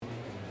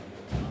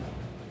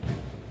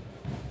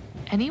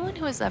Anyone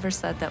who has ever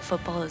said that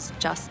football is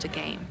just a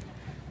game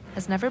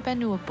has never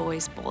been to a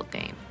boys' bowl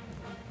game,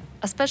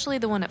 especially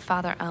the one at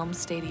Father Elm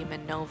Stadium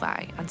in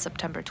Novi on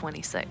September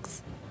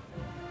 26.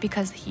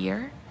 Because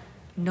here,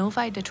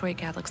 Novi Detroit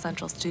Catholic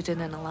Central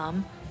student and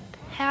alum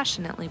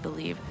passionately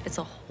believe it's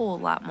a whole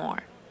lot more.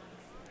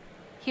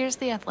 Here's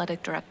the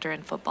athletic director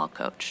and football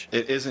coach.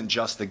 It isn't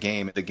just the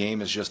game. The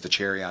game is just the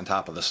cherry on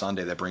top of the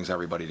sundae that brings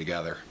everybody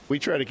together. We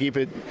try to keep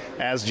it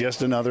as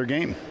just another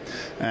game.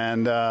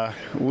 And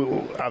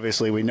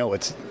obviously we know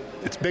it's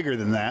bigger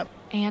than that.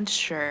 And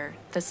sure,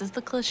 this is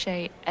the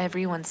cliche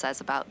everyone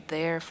says about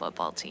their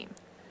football team.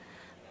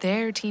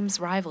 Their team's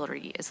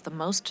rivalry is the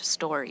most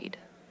storied.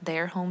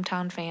 Their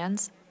hometown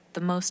fans, the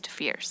most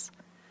fierce.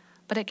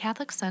 But at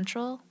Catholic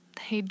Central,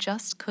 they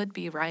just could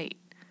be right.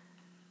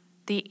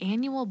 The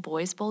annual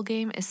Boys Bowl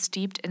game is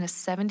steeped in a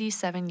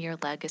 77-year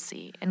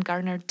legacy and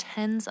garnered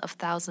tens of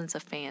thousands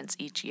of fans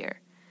each year.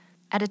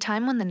 At a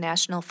time when the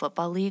National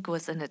Football League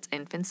was in its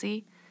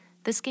infancy,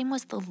 this game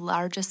was the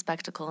largest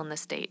spectacle in the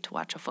state to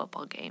watch a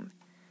football game.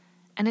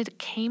 And it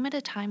came at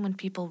a time when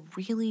people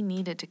really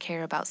needed to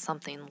care about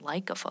something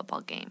like a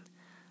football game,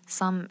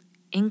 some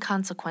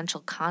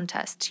inconsequential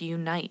contest to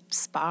unite,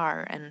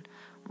 spar, and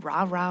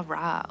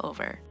rah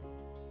over.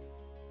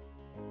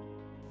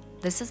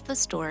 This is the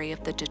story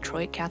of the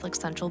Detroit Catholic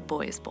Central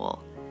Boys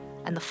Bowl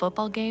and the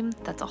football game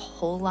that's a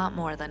whole lot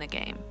more than a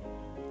game.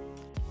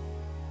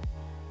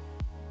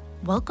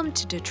 Welcome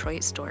to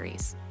Detroit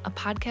Stories, a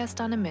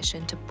podcast on a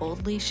mission to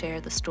boldly share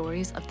the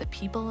stories of the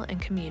people and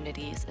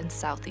communities in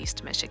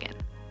Southeast Michigan.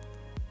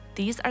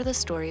 These are the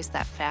stories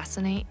that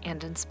fascinate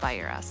and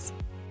inspire us.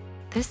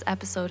 This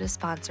episode is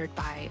sponsored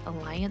by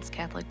Alliance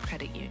Catholic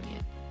Credit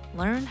Union.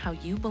 Learn how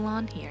you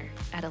belong here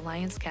at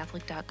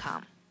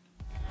alliancecatholic.com.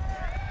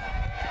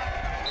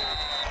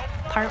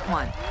 Part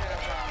 1.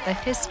 The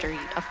history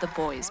of the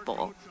Boys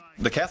Bowl.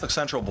 The Catholic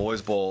Central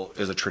Boys Bowl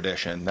is a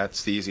tradition.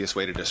 That's the easiest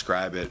way to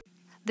describe it.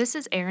 This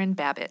is Aaron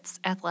Babitz,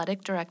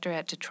 athletic director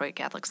at Detroit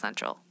Catholic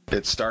Central.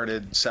 It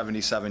started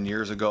 77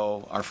 years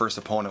ago. Our first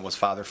opponent was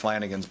Father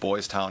Flanagan's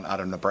Boys Town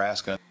out of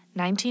Nebraska.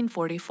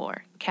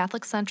 1944,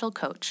 Catholic Central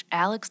coach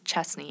Alex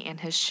Chesney and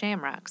his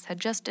Shamrocks had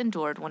just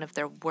endured one of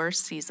their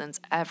worst seasons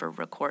ever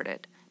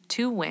recorded.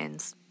 2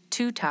 wins,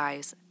 2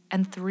 ties,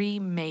 and 3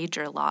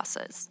 major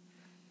losses.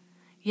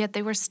 Yet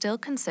they were still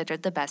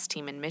considered the best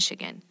team in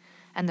Michigan,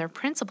 and their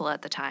principal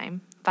at the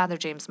time, Father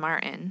James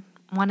Martin,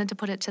 wanted to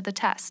put it to the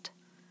test.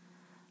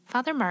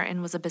 Father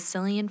Martin was a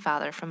Basilian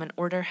father from an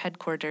order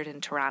headquartered in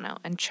Toronto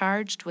and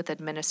charged with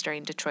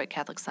administering Detroit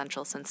Catholic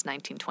Central since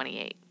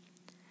 1928.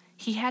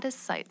 He had his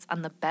sights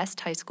on the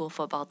best high school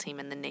football team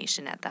in the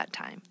nation at that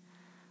time,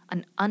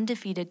 an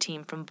undefeated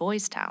team from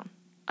Boys Town,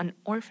 an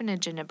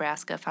orphanage in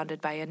Nebraska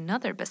founded by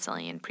another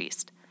Basilian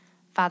priest,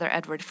 Father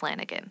Edward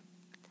Flanagan.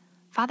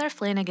 Father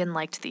Flanagan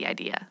liked the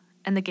idea,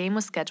 and the game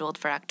was scheduled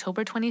for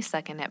October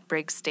 22nd at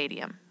Briggs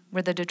Stadium,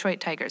 where the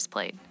Detroit Tigers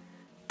played.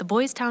 The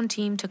Boys Town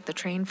team took the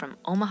train from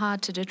Omaha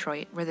to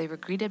Detroit, where they were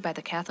greeted by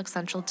the Catholic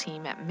Central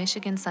team at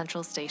Michigan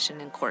Central Station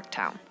in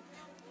Corktown.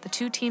 The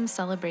 2 teams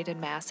celebrated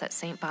Mass at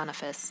St.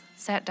 Boniface,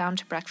 sat down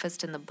to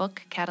breakfast in the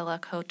Book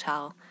Cadillac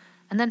Hotel,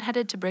 and then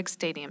headed to Briggs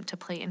Stadium to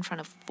play in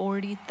front of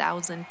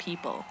 40,000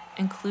 people,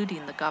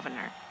 including the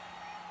governor.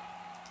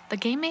 The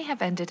game may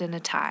have ended in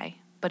a tie,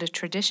 but a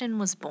tradition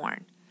was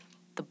born,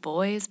 the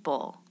Boys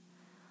Bowl.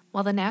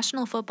 While the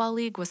National Football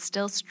League was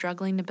still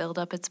struggling to build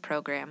up its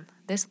program,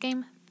 this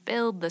game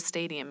filled the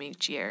stadium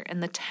each year in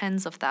the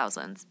tens of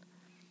thousands.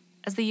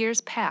 As the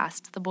years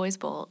passed, the Boys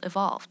Bowl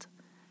evolved.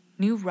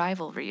 New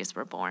rivalries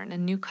were born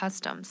and new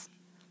customs.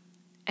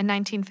 In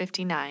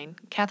 1959,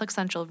 Catholic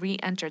Central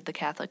re-entered the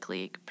Catholic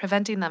League,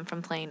 preventing them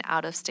from playing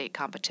out-of-state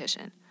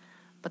competition.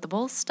 But the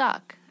bowl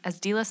stuck, as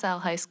De La Salle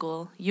High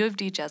School, U of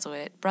D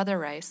Jesuit, Brother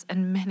Rice,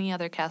 and many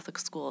other Catholic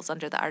schools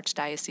under the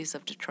Archdiocese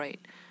of Detroit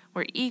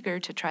were eager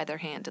to try their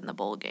hand in the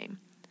bowl game.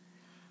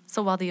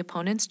 So while the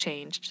opponents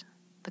changed,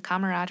 the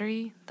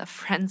camaraderie, the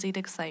frenzied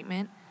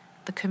excitement,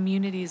 the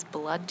community's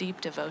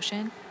blood-deep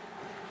devotion,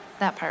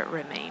 that part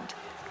remained.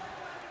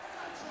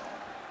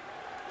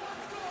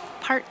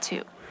 Part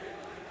 2.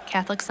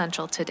 Catholic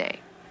Central Today.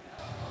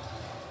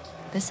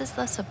 This is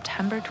the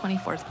September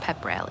 24th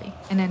pep rally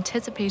in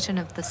anticipation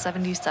of the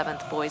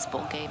 77th Boys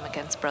Bowl game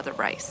against Brother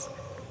Rice.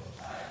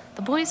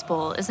 The Boys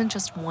Bowl isn't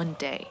just one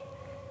day.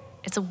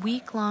 It's a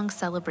week-long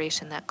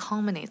celebration that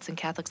culminates in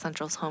Catholic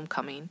Central's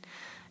homecoming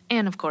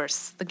and, of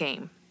course, the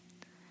game.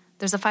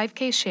 There's a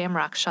 5K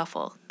Shamrock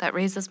Shuffle that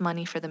raises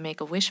money for the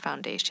Make-A-Wish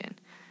Foundation,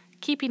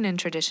 keeping in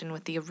tradition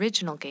with the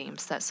original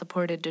games that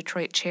supported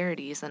Detroit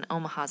Charities and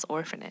Omaha's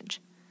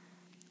orphanage.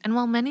 And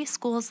while many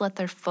schools let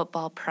their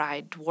football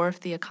pride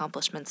dwarf the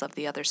accomplishments of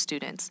the other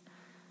students,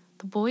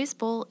 the Boys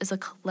Bowl is a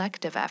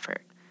collective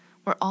effort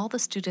where all the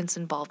students'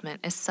 involvement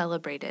is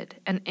celebrated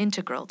and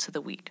integral to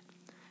the week.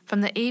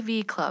 From the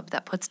AV club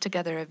that puts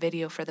together a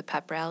video for the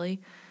pep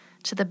rally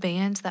to the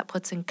band that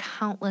puts in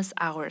countless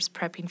hours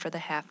prepping for the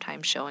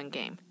halftime show and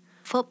game.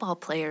 Football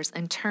players,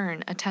 in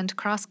turn, attend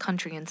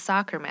cross-country and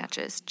soccer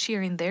matches,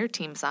 cheering their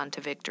teams on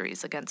to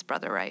victories against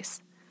Brother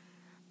Rice.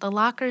 The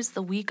lockers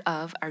the week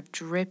of are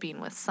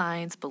dripping with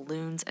signs,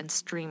 balloons, and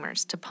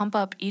streamers to pump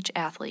up each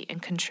athlete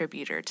and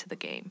contributor to the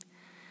game.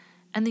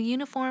 And the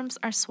uniforms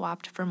are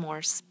swapped for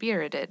more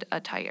spirited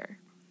attire.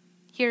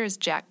 Here is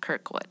Jack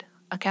Kirkwood,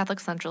 a Catholic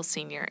Central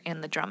senior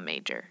and the drum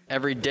major.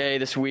 Every day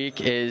this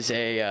week is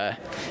a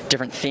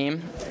different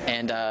theme,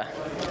 and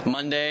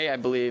Monday, I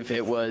believe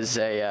it was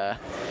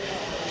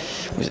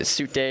was it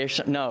suit day or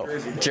something? No,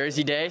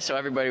 jersey day. So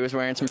everybody was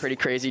wearing some pretty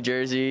crazy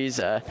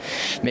jerseys,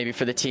 maybe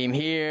for the team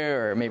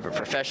here or maybe a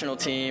professional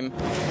team.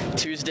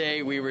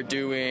 Tuesday we were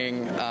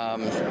doing,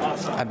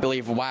 I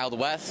believe, Wild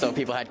West. So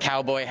people had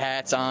cowboy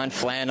hats on,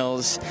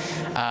 flannels,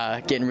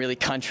 getting really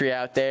country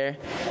out there.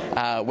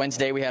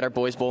 Wednesday we had our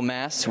Boys Bowl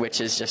Mass, which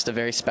is just a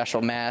very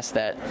special mass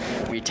that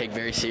we take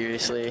very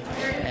seriously.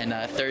 And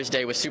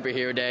Thursday was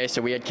Superhero Day,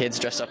 so we had kids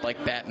dressed up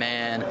like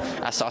Batman.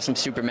 I saw some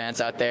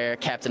Supermans out there,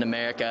 Captain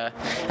America,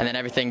 and then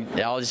everything,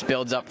 it all just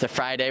builds up to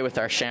Friday with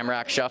our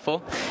Shamrock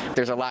Shuffle.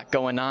 There's a lot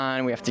going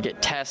on. We have to get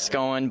tests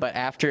going, but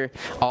after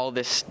all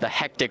this, the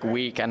hectic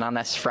week, and on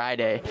this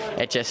Friday,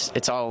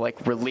 it's all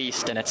like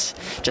released, and it's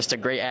just a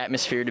great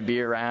atmosphere to be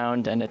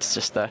around, and it's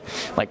just the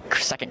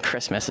second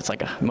Christmas. It's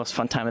like a most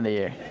fun time of the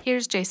year.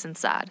 Here's Jason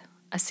Saad,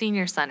 a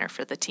senior center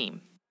for the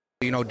team.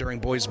 During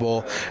Boys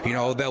Bowl,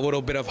 that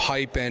little bit of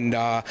hype and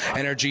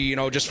energy,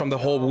 just from the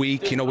whole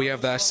week. We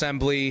have the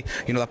assembly,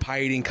 the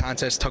pie eating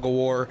contest, tug of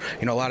war,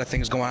 a lot of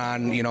things going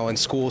on, in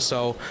school.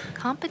 So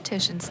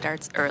competition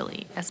starts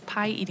early as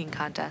pie eating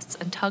contests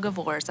and tug of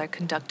wars are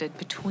conducted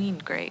between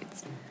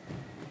grades.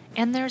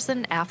 And there's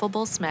an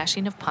affable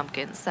smashing of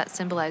pumpkins that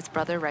symbolize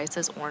Brother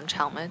Rice's orange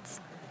helmets.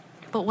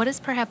 But what is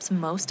perhaps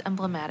most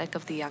emblematic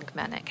of the young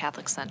men at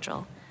Catholic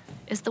Central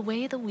is the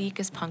way the week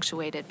is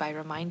punctuated by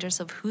reminders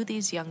of who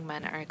these young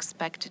men are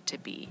expected to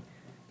be,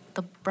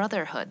 the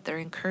brotherhood they're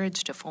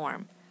encouraged to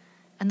form,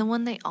 and the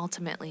one they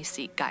ultimately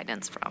seek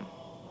guidance from.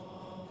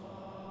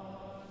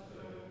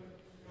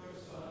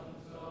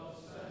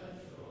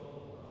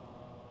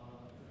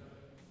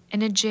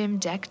 In a gym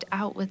decked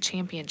out with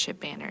championship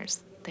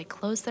banners, they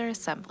close their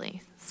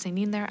assembly,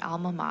 singing their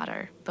alma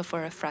mater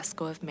before a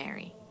fresco of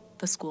Mary,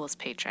 the school's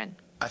patron.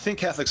 I think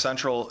Catholic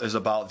Central is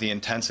about the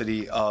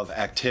intensity of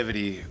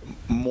activity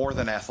more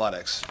than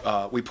athletics.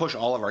 We push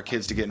all of our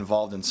kids to get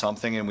involved in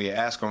something, and we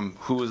ask them,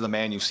 who is the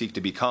man you seek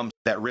to become?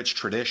 That rich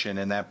tradition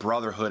and that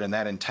brotherhood and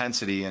that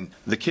intensity, and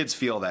the kids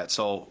feel that.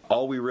 So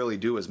all we really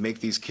do is make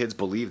these kids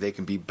believe they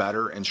can be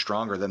better and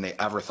stronger than they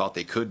ever thought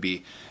they could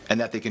be, and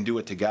that they can do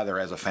it together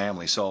as a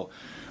family. So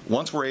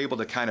once we're able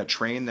to kind of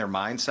train their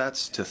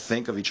mindsets to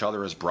think of each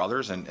other as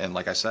brothers and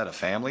like I said, a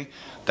family,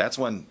 that's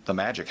when the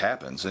magic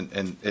happens.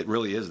 And it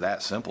really is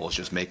that simple. It's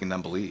just making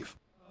them believe.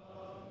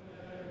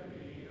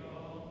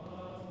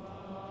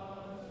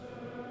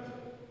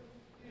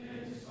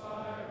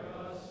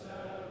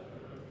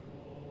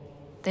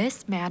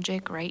 This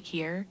magic right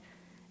here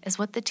is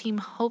what the team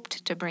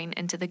hoped to bring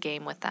into the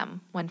game with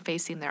them when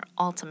facing their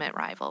ultimate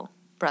rival,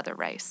 Brother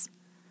Rice.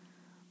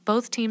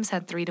 Both teams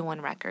had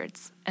 3-1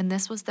 records, and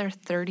this was their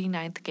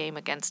 39th game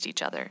against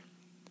each other.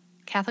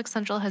 Catholic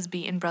Central has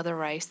beaten Brother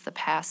Rice the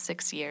past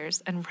 6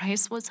 years, and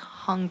Rice was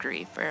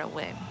hungry for a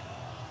win.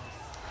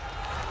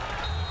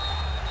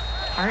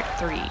 Part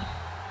 3,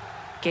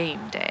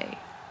 Game Day.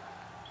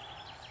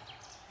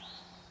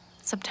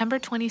 September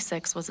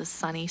 26 was a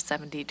sunny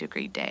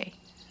 70-degree day,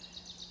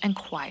 and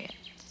quiet.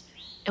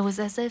 It was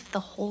as if the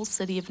whole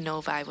city of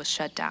Novi was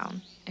shut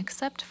down,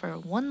 except for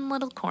one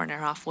little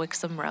corner off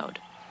Wixom Road,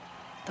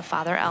 the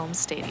Father Elm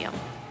Stadium.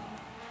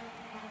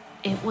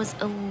 It was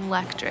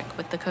electric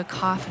with the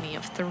cacophony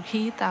of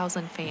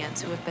 3,000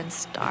 fans who have been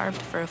starved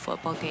for a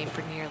football game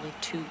for nearly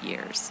 2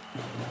 years.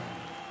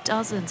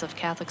 Dozens of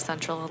Catholic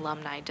Central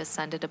alumni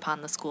descended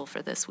upon the school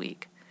for this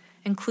week,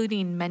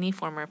 including many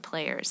former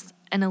players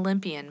and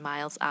Olympian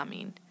Miles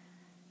Amin.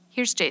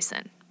 Here's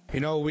Jason.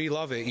 We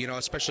love it,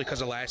 especially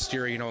because of last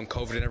year, and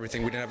COVID and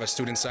everything. We didn't have a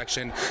student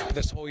section. But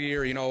this whole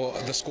year,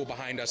 the school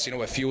behind us,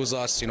 it fuels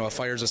us, it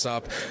fires us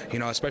up.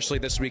 Especially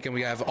this weekend,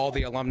 we have all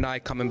the alumni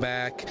coming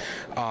back.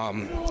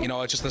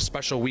 It's just a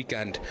special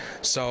weekend.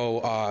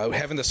 So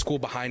having the school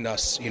behind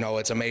us,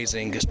 it's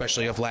amazing,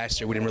 especially of last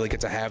year. We didn't really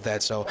get to have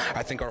that. So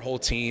I think our whole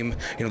team,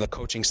 the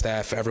coaching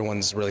staff,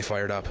 everyone's really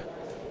fired up.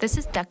 This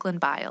is Declan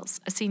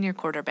Biles, a senior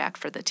quarterback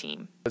for the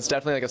team. It's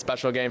definitely a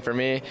special game for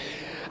me.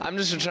 I'm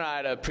just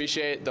trying to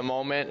appreciate the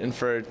moment and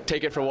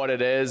take it for what it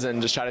is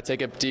and just try to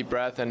take a deep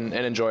breath and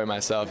enjoy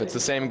myself. It's the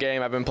same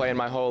game I've been playing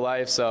my whole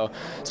life, so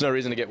there's no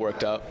reason to get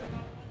worked up.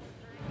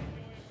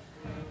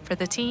 For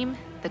the team,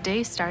 the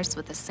day starts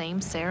with the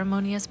same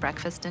ceremonious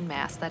breakfast and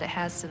mass that it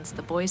has since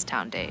the Boys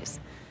Town days.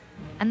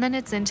 And then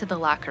it's into the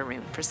locker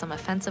room for some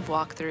offensive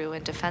walkthrough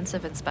and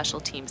defensive and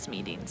special teams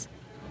meetings.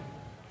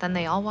 Then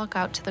they all walk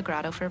out to the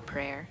grotto for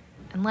prayer,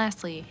 and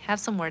lastly, have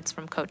some words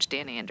from Coach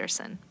Dan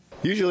Anderson.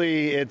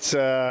 Usually it's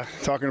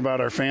talking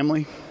about our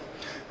family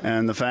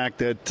and the fact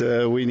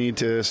that we need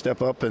to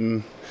step up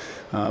and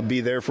be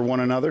there for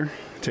one another,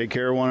 take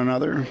care of one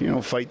another,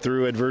 fight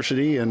through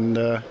adversity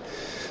and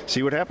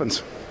see what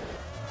happens.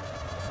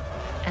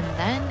 And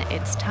then it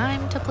It's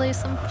time to play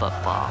some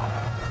football.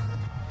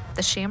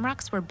 The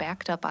Shamrocks were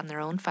backed up on their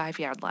own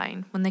 5-yard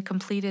line when they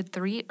completed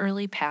 3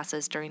 early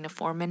passes during a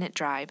 4-minute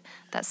drive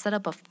that set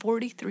up a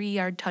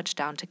 43-yard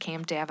touchdown to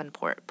Cam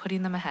Davenport,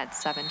 putting them ahead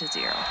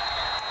 7-0.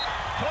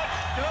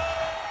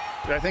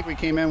 I think we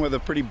came in with a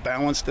pretty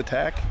balanced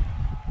attack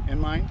in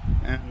mind,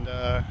 and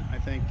I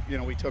think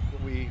we took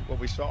what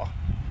we saw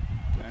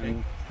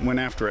and went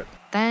after it.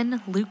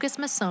 Then Lucas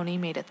Masoni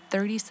made a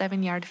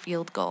 37-yard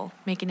field goal,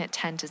 making it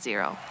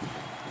 10-0.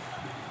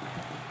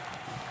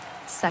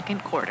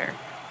 Second quarter,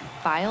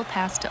 Bile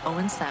passed to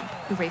Owen Semp,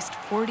 who raced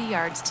 40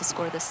 yards to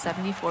score the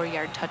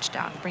 74-yard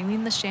touchdown,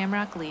 bringing the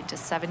Shamrock lead to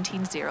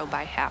 17-0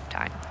 by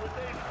halftime.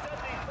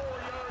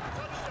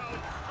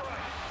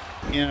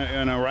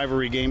 In a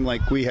rivalry game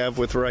like we have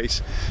with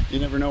Rice, you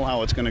never know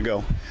how it's going to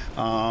go.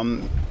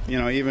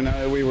 Even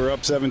though we were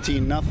up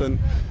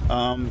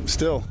 17-0,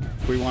 still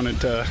we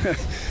wanted to.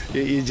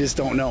 You just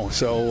don't know.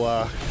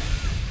 So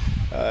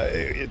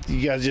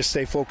you got to just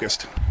stay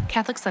focused.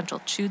 Catholic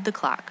Central chewed the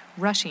clock,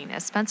 rushing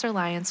as Spencer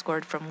Lyon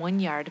scored from 1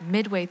 yard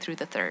midway through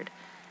the third,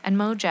 and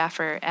Mo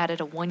Jaffer added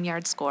a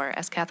 1-yard score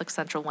as Catholic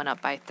Central went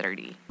up by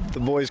 30. The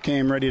boys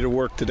came ready to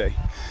work today,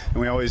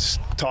 and we always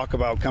talk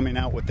about coming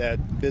out with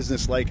that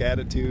business-like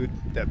attitude,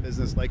 that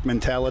business-like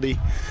mentality,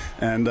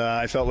 and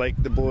I felt like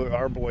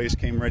our boys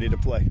came ready to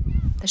play.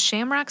 The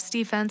Shamrocks'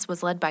 defense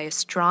was led by a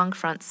strong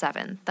front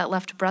seven that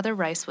left Brother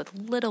Rice with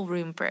little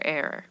room for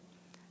error.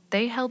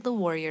 They held the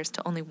Warriors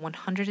to only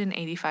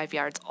 185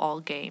 yards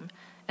all game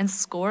and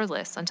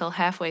scoreless until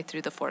halfway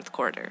through the fourth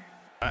quarter.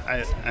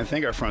 I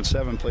think our front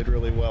seven played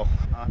really well.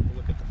 I'll have to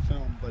look at the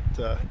film,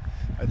 but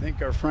I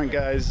think our front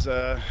guys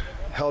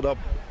held up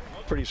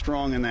pretty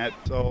strong in that.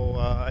 So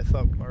I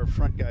thought our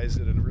front guys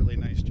did a really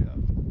nice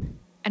job.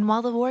 And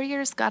while the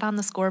Warriors got on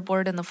the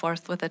scoreboard in the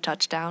fourth with a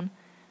touchdown,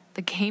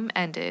 the game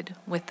ended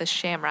with the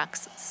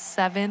Shamrocks'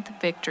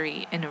 7th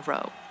victory in a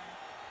row.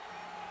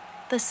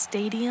 The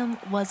stadium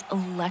was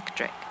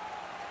electric.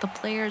 The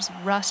players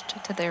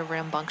rushed to their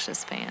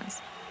rambunctious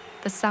fans,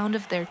 the sound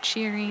of their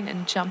cheering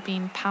and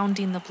jumping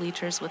pounding the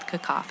bleachers with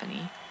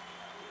cacophony.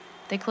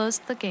 They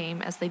closed the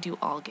game as they do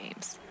all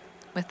games,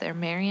 with their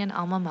Marian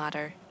alma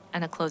mater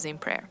and a closing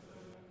prayer.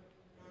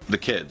 The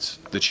kids,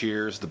 the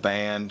cheers, the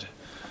band,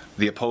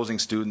 the opposing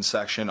student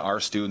section, our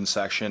student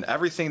section,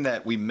 everything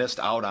that we missed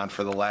out on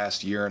for the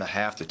last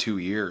 1.5 to 2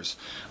 years,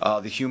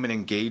 the human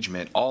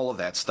engagement, all of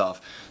that stuff,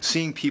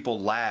 seeing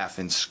people laugh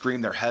and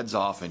scream their heads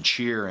off and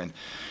cheer and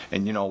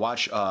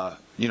watch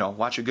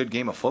a good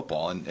game of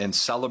football and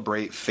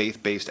celebrate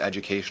faith-based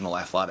educational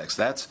athletics.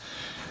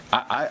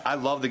 I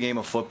love the game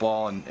of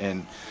football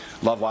and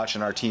love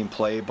watching our team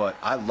play, but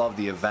I love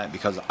the event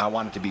because I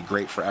want it to be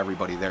great for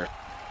everybody there.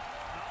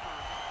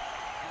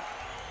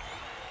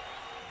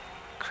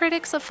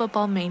 Critics of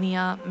football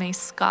mania may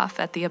scoff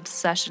at the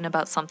obsession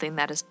about something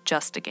that is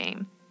just a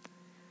game.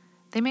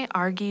 They may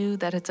argue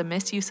that it's a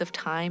misuse of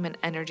time and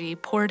energy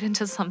poured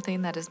into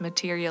something that is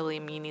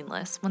materially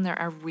meaningless when there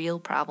are real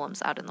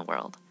problems out in the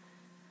world.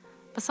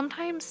 But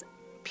sometimes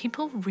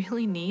people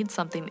really need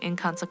something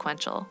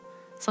inconsequential,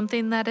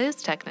 something that is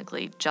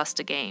technically just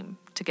a game,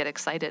 to get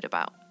excited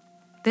about.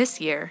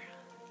 This year,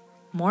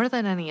 more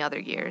than any other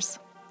years,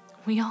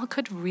 we all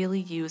could really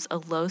use a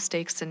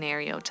low-stakes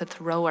scenario to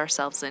throw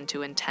ourselves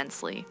into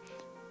intensely,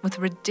 with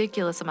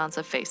ridiculous amounts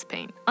of face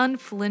paint,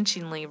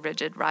 unflinchingly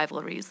rigid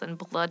rivalries, and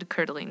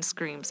blood-curdling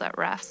screams at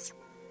refs.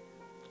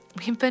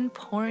 We've been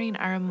pouring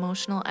our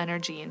emotional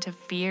energy into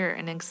fear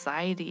and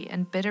anxiety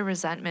and bitter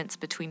resentments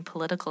between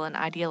political and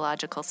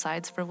ideological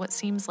sides for what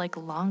seems like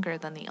longer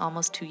than the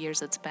almost 2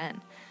 years it's been.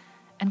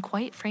 And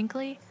quite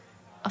frankly,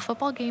 a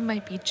football game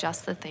might be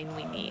just the thing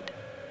we need.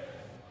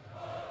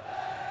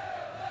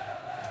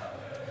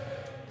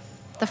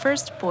 The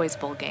first Boys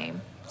Bowl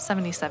game,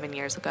 77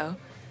 years ago,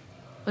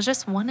 was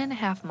just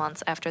 1.5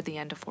 months after the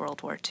end of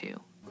World War II.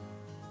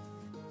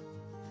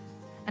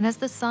 And as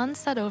the sun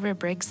set over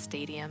Briggs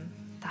Stadium,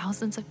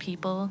 thousands of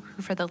people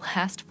who for the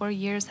last 4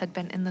 years had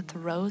been in the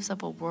throes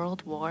of a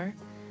world war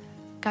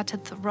got to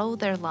throw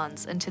their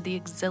lungs into the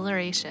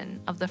exhilaration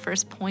of the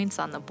first points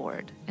on the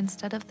board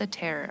instead of the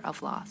terror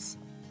of loss.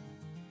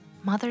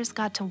 Mothers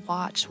got to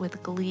watch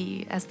with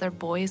glee as their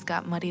boys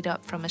got muddied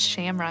up from a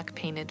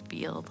shamrock-painted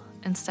field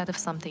instead of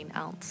something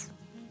else.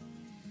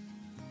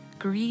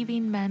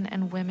 Grieving men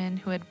and women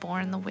who had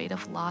borne the weight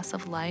of loss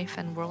of life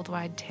and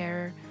worldwide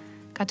terror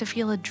got to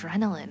feel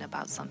adrenaline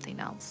about something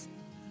else.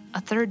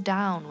 A third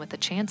down with a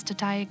chance to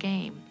tie a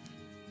game.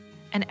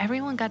 And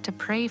everyone got to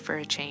pray for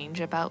a change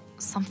about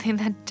something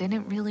that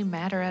didn't really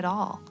matter at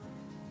all.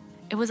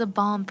 It was a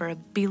balm for a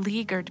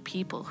beleaguered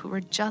people who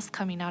were just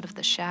coming out of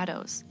the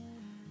shadows.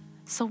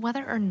 So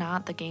whether or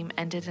not the game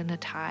ended in a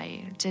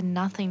tie did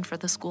nothing for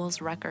the school's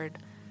record.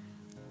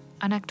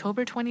 On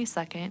October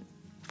 22nd,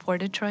 for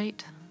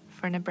Detroit,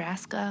 for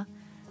Nebraska,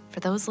 for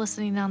those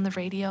listening on the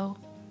radio,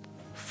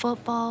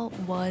 football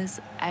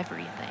was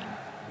everything.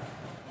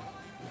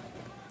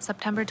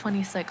 September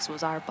 26th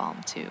was our balm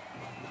too.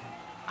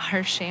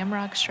 our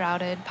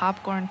shamrock-shrouded,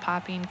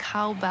 popcorn-popping,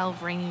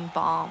 cowbell-ringing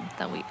balm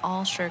that we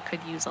all sure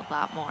could use a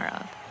lot more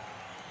of.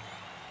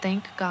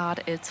 Thank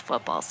God it's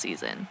football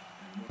season.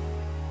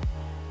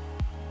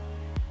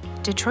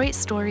 Detroit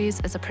Stories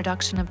is a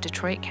production of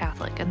Detroit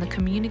Catholic and the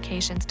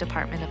Communications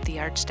Department of the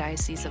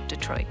Archdiocese of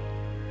Detroit.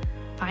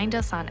 Find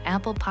us on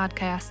Apple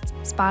Podcasts,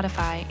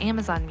 Spotify,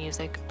 Amazon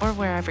Music, or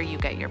wherever you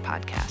get your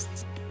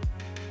podcasts.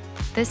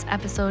 This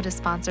episode is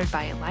sponsored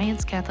by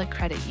Alliance Catholic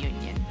Credit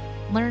Union.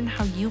 Learn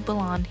how you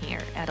belong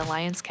here at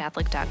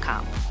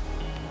alliancecatholic.com.